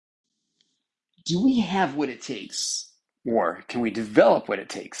Do we have what it takes, or can we develop what it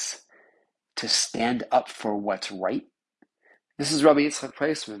takes to stand up for what's right? This is Rabbi Yitzchak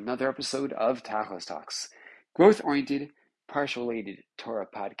Price with another episode of Tachlis Talks, growth-oriented, parsha-related Torah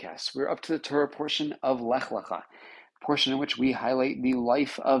podcast. We're up to the Torah portion of Lech Lecha, portion in which we highlight the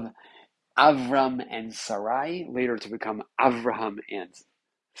life of Avram and Sarai, later to become Avraham and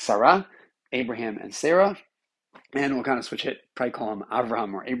Sarah, Abraham and Sarah. And we'll kind of switch it, probably call him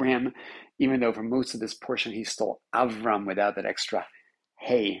Avraham or Abraham, even though for most of this portion he's still Avram without that extra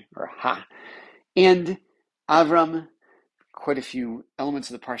hey or ha. And Avram, quite a few elements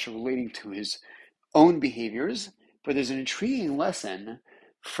of the parsha relating to his own behaviors, but there's an intriguing lesson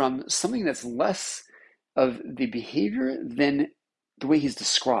from something that's less of the behavior than the way he's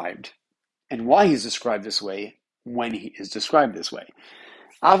described and why he's described this way when he is described this way.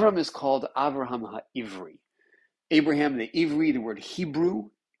 Avram is called Avraham HaIvri. Abraham the Ivri, the word Hebrew.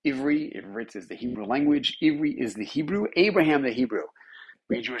 Ivrit is the Hebrew language. Ivri is the Hebrew. Abraham the Hebrew.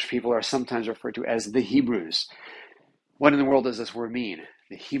 We Jewish people are sometimes referred to as the Hebrews. What in the world does this word mean?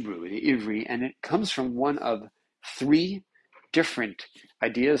 The Hebrew, the Ivri, and it comes from one of three different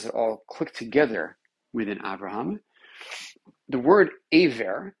ideas that all click together within Abraham. The word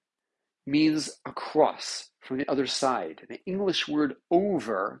Aver means across, from the other side. The English word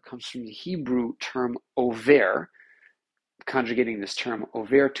over comes from the Hebrew term over, conjugating this term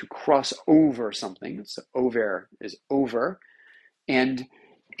over to cross over something. So over is over. And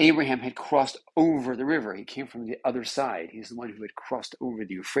Abraham had crossed over the river. He came from the other side. He's the one who had crossed over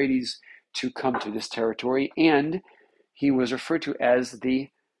the Euphrates to come to this territory. And he was referred to as the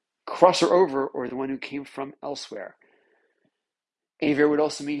crosser over, or the one who came from elsewhere. Aver would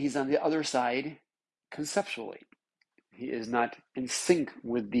also mean he's on the other side conceptually. He is not in sync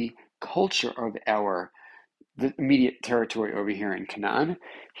with the culture of the immediate territory over here in Canaan.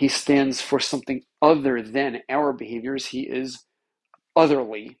 He stands for something other than our behaviors. He is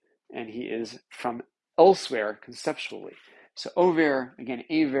otherly, and he is from elsewhere conceptually. So over, again,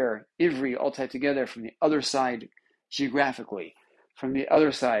 Aver, Ivri, all tied together, from the other side geographically, from the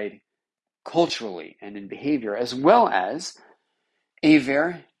other side culturally and in behavior, as well as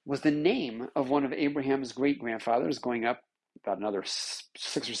Aver was the name of one of Abraham's great-grandfathers, going up about another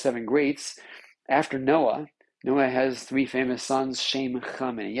 6 or 7 greats after Noah. Noah has 3 famous sons, Shem,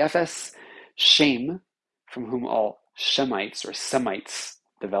 Ham, and Yefes. Shem, from whom all Shemites or Semites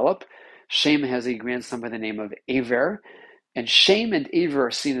develop. Shem has a grandson by the name of Aver, and Shem and Aver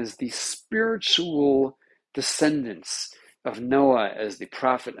are seen as the spiritual descendants of Noah as the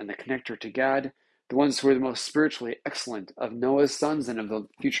prophet and the connector to God, the ones who are the most spiritually excellent of Noah's sons and of the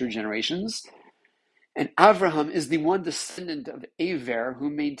future generations. And Avraham is the one descendant of Aver who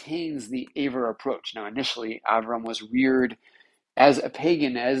maintains the Aver approach. Now, initially, Avram was reared as a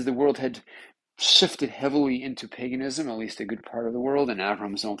pagan, as the world had shifted heavily into paganism, at least a good part of the world, and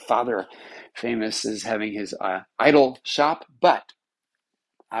Avram's own father, famous as having his idol shop. But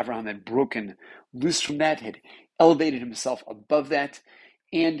Avraham had broken loose from that, had elevated himself above that,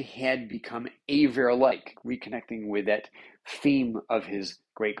 and had become Aver-like, reconnecting with that theme of his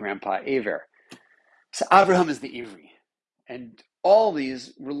great-grandpa Aver. So Avraham is the Ivri, and all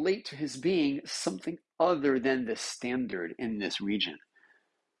these relate to his being something other than the standard in this region.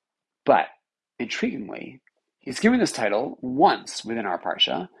 But, intriguingly, he's given this title once within our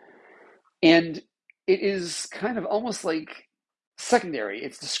parsha, and it is kind of almost like secondary.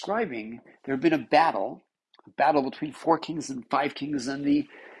 It's describing there had been a battle between 4 kings and 5 kings, and the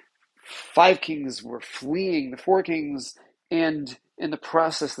 5 kings were fleeing the 4 kings, and in the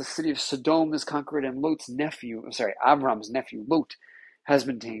process, the city of Sodom is conquered, and Avram's nephew Lot has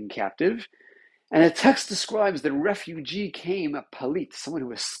been taken captive. And the text describes that a refugee came, a palit, someone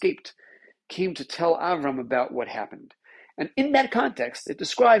who escaped, came to tell Avram about what happened. And in that context, it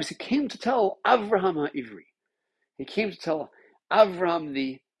describes he came to tell Avraham HaIvri. He came to tell Avram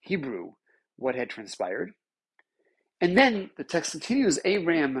the Hebrew what had transpired. And then the text continues,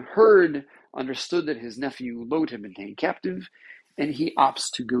 Abraham understood that his nephew Lot had been taken captive, and he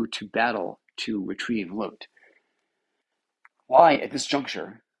opts to go to battle to retrieve Lot. Why, at this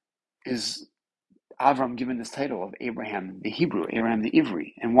juncture, is Avram given this title of Abraham the Hebrew, Abraham the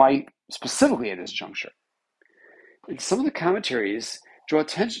Ivri, and why specifically at this juncture? And some of the commentaries draw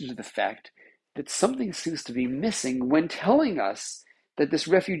attention to the fact that something seems to be missing when telling us that this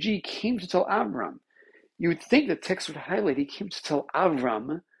refugee came to tell Avram. You would think the text would highlight he came to tell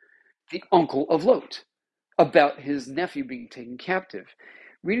Avram, the uncle of Lot, about his nephew being taken captive.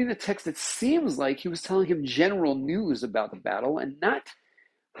 Reading the text, it seems like he was telling him general news about the battle and not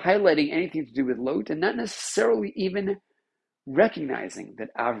highlighting anything to do with Lot, and not necessarily even recognizing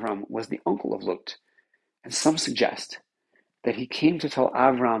that Avram was the uncle of Lot. And some suggest that he came to tell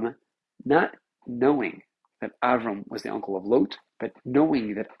Avram, not knowing that Avram was the uncle of Lot, but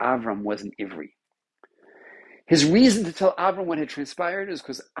knowing that Avram was an Ivri. His reason to tell Avram what had transpired is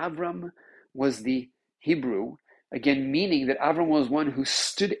because Avram was the Hebrew, again, meaning that Avram was one who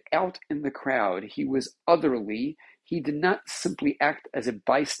stood out in the crowd. He was otherly. He did not simply act as a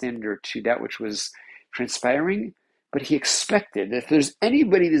bystander to that which was transpiring, but he expected that if there's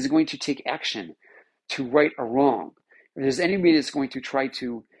anybody that's going to take action to right a wrong, if there's anybody that's going to try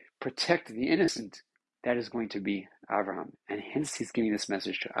to protect the innocent, that is going to be Abraham. And hence he's giving this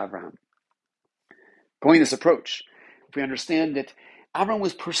message to Abraham. Going this approach, if we understand that Abraham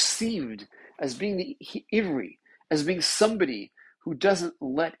was perceived as being the Ivri, as being somebody who doesn't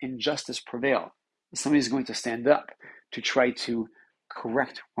let injustice prevail, somebody who's going to stand up to try to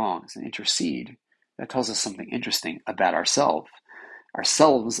correct wrongs and intercede, that tells us something interesting about ourselves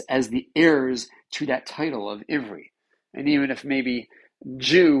as the heirs to that title of Ivri. And even if maybe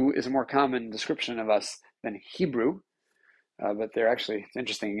Jew is a more common description of us than Hebrew, but they're actually, it's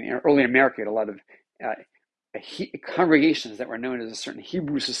interesting, early in America, you had a lot of congregations that were known as a certain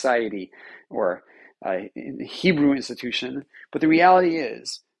Hebrew society or Hebrew institution. But the reality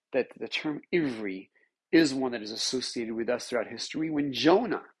is that the term Ivri is one that is associated with us throughout history. When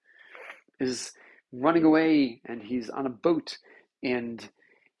Jonah is running away and he's on a boat and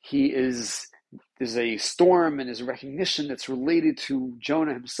there's a storm and there's a recognition that's related to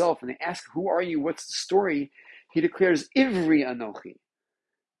Jonah himself, and they ask, "Who are you? What's the story?" He declares, "Ivri Anochi."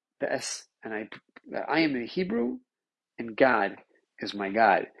 The S, and I am a Hebrew, and God is my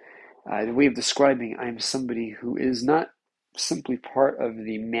God. The way of describing I am somebody who is not simply part of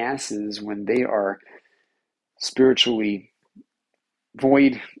the masses when they are spiritually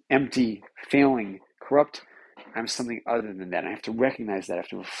void, empty, failing, corrupt. I'm something other than that. I have to recognize that. I have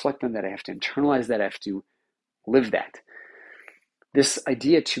to reflect on that. I have to internalize that. I have to live that. This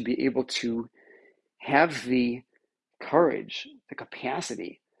idea to be able to have the courage, the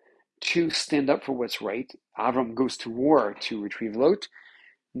capacity to stand up for what's right. Avram goes to war to retrieve Lot.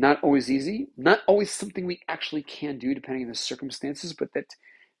 Not always easy, not always something we actually can do depending on the circumstances, but that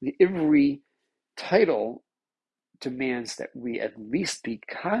the Ivri title demands that we at least be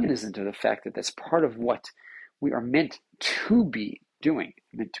cognizant of the fact that that's part of what we are meant to be doing,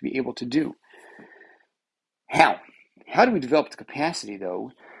 meant to be able to do. How? How do we develop the capacity,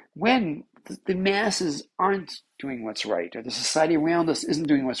 though, when the masses aren't doing what's right, or the society around us isn't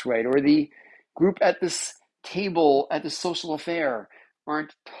doing what's right, or the group at this table, at this social affair,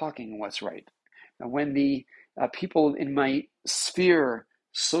 aren't talking what's right? When the people in my sphere,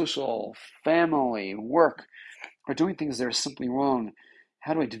 social, family, work, are doing things that are simply wrong,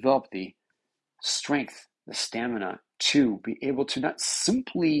 how do I develop the strength, the stamina to be able to not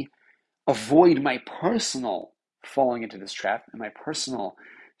simply avoid my personal falling into this trap and my personal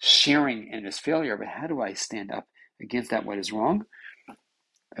sharing in this failure, but how do I stand up against that what is wrong?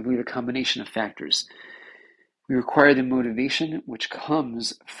 I believe a combination of factors. We require the motivation which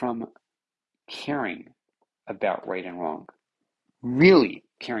comes from caring about right and wrong, really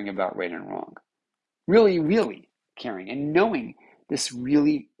caring about right and wrong, really, really caring and knowing this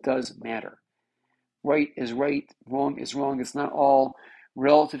really does matter. Right is right, wrong is wrong. It's not all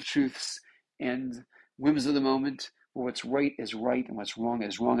relative truths and whims of the moment. Well, what's right is right and what's wrong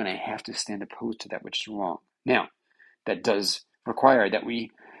is wrong, and I have to stand opposed to that which is wrong. Now, that does require that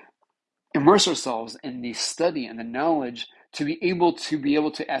we immerse ourselves in the study and the knowledge to be able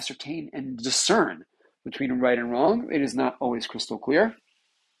to ascertain and discern between right and wrong. It is not always crystal clear.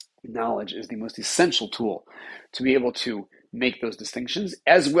 Knowledge is the most essential tool to be able to make those distinctions,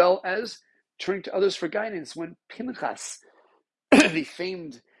 as well as turning to others for guidance. When Pinchas, the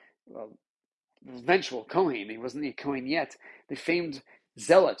famed, eventual Kohen, he wasn't a Kohen yet, the famed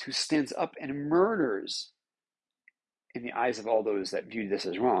zealot who stands up and murders in the eyes of all those that view this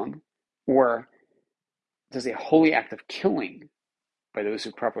as wrong, or does a holy act of killing by those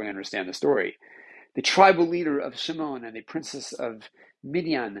who properly understand the story. The tribal leader of Shimon and the princess of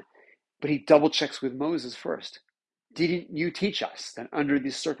Midian, but he double checks with Moses first. Didn't you teach us that under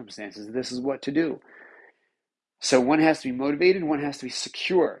these circumstances, this is what to do? So one has to be motivated, one has to be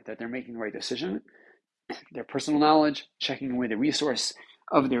secure that they're making the right decision. Their personal knowledge, checking with the resource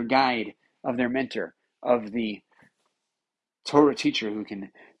of their guide, of their mentor, of the Torah teacher who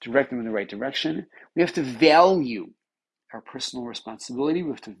can direct them in the right direction. We have to value our personal responsibility.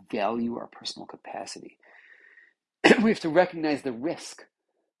 We have to value our personal capacity. We have to recognize the risk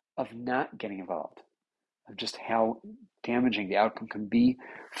of not getting involved, of just how damaging the outcome can be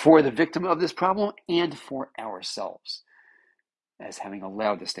for the victim of this problem and for ourselves. as having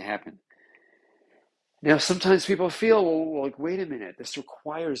allowed this to happen. Now, sometimes people feel, well, like, wait a minute, this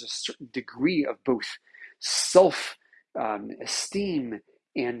requires a certain degree of both self esteem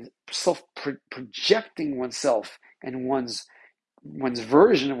and self projecting oneself and one's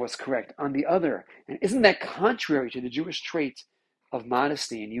version of what's correct on the other. And isn't that contrary to the Jewish trait of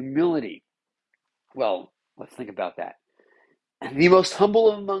modesty and humility? Well, let's think about that. And the most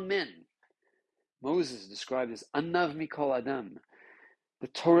humble among men, Moses described as Anav Mikol Adam. The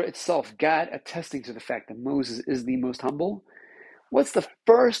Torah itself, God attesting to the fact that Moses is the most humble. What's the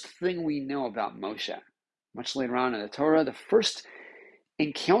first thing we know about Moshe? Much later on in the Torah, the first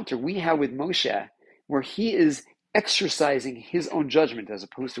encounter we have with Moshe, where he is exercising his own judgment, as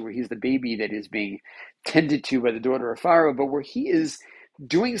opposed to where he's the baby that is being tended to by the daughter of Pharaoh, but where he is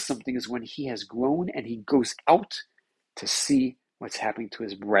doing something is when he has grown and he goes out to see what's happening to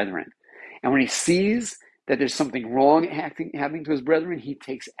his brethren. And when he sees that there's something wrong happening to his brethren, he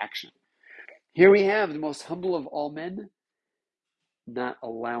takes action. Here we have the most humble of all men, not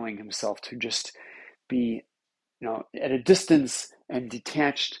allowing himself to just be, at a distance and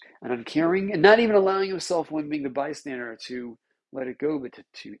detached and uncaring, and not even allowing himself, when being the bystander, to let it go, but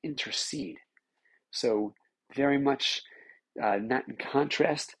to intercede. So very much not in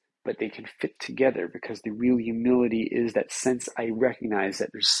contrast, but they can fit together, because the real humility is that sense I recognize that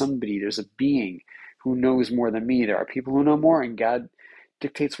there's a being who knows more than me. There are people who know more, and God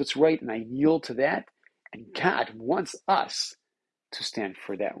dictates what's right, and I yield to that. And God wants us to stand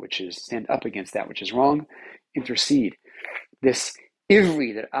up against that which is wrong, intercede. This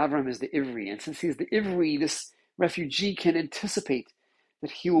Ivri, that Avram is the Ivri, and since he is the Ivri, this refugee can anticipate that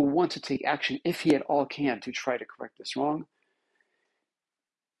he will want to take action, if he at all can, to try to correct this wrong.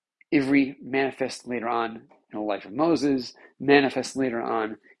 Ivri manifests later on in the life of Moses, manifests later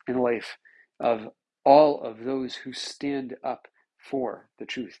on in the life of all of those who stand up for the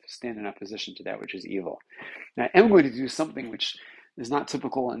truth, stand in opposition to that which is evil. Now, I am going to do something which is not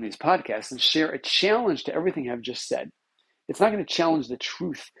typical in these podcasts, and share a challenge to everything I've just said. It's not going to challenge the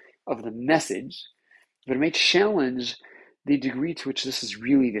truth of the message, but it may challenge the degree to which this is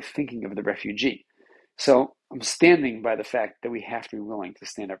really the thinking of the refugee. So I'm standing by the fact that we have to be willing to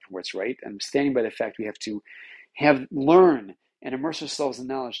stand up for what's right. I'm standing by the fact we have to learn and immerse ourselves in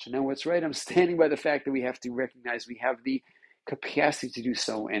knowledge to know what's right. I'm standing by the fact that we have to recognize we have the capacity to do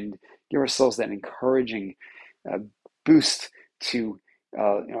so, and give ourselves that encouraging boost to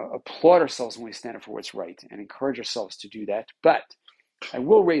applaud ourselves when we stand up for what's right, and encourage ourselves to do that. But I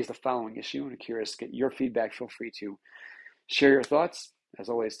will raise the following issue, and I'm curious to get your feedback. Feel free to share your thoughts. As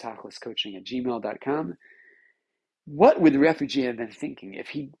always, tachliscoaching@gmail.com. What would the refugee have been thinking if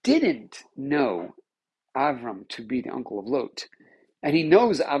he didn't know Avram to be the uncle of Lot, and he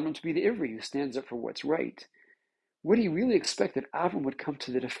knows Avram to be the Ivri who stands up for what's right? Would he really expect that Avram would come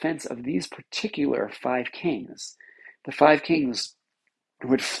to the defense of these particular 5 kings? The 5 kings who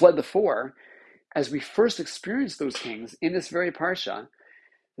had fled the 4, as we first experienced those kings in this very parsha.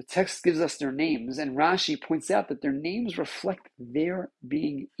 The text gives us their names, and Rashi points out that their names reflect their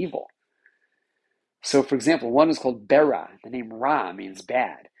being evil. So, for example, one is called Bera. The name Ra means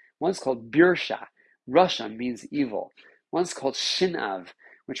bad. One's called Birsha. Rasha means evil. One's called Shinav,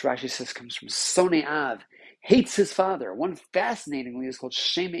 which Rashi says comes from Soneav, hates his father. One, fascinatingly, is called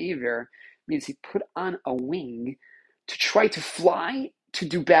Shem Aver, means he put on a wing to try to fly to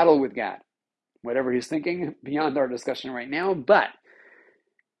do battle with God. Whatever he's thinking, beyond our discussion right now, but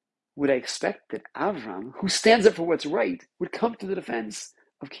would I expect that Avram, who stands up for what's right, would come to the defense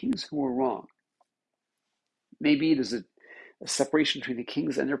of kings who were wrong? Maybe there's a separation between the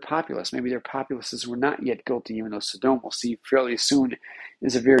kings and their populace. Maybe their populaces were not yet guilty, even though Sodom, we'll see fairly soon,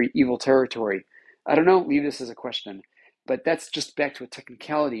 is a very evil territory. I don't know, leave this as a question. But that's just back to a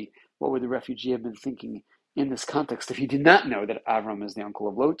technicality. What would the refugee have been thinking in this context if he did not know that Avram is the uncle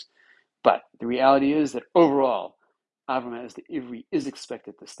of Lot? But the reality is that overall, Avram as the Ivri is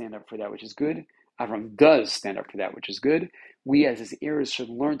expected to stand up for that which is good. Avram does stand up for that which is good. We as his heirs should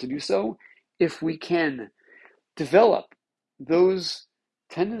learn to do so if we can develop those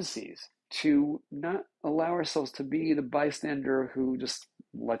tendencies to not allow ourselves to be the bystander who just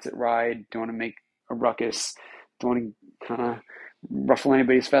lets it ride, don't want to make a ruckus, don't want to kind of ruffle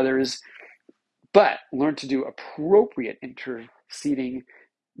anybody's feathers, but learn to do appropriate interceding,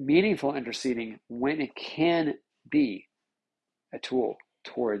 meaningful interceding, when it can be a tool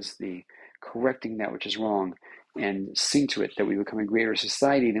towards the correcting that which is wrong, and seeing to it that we become a greater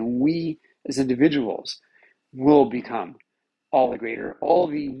society. Then we as individuals will become all the greater, all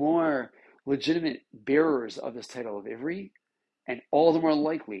the more legitimate bearers of this title of Ivri, and all the more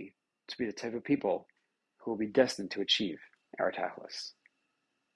likely to be the type of people who will be destined to achieve our Tachlis.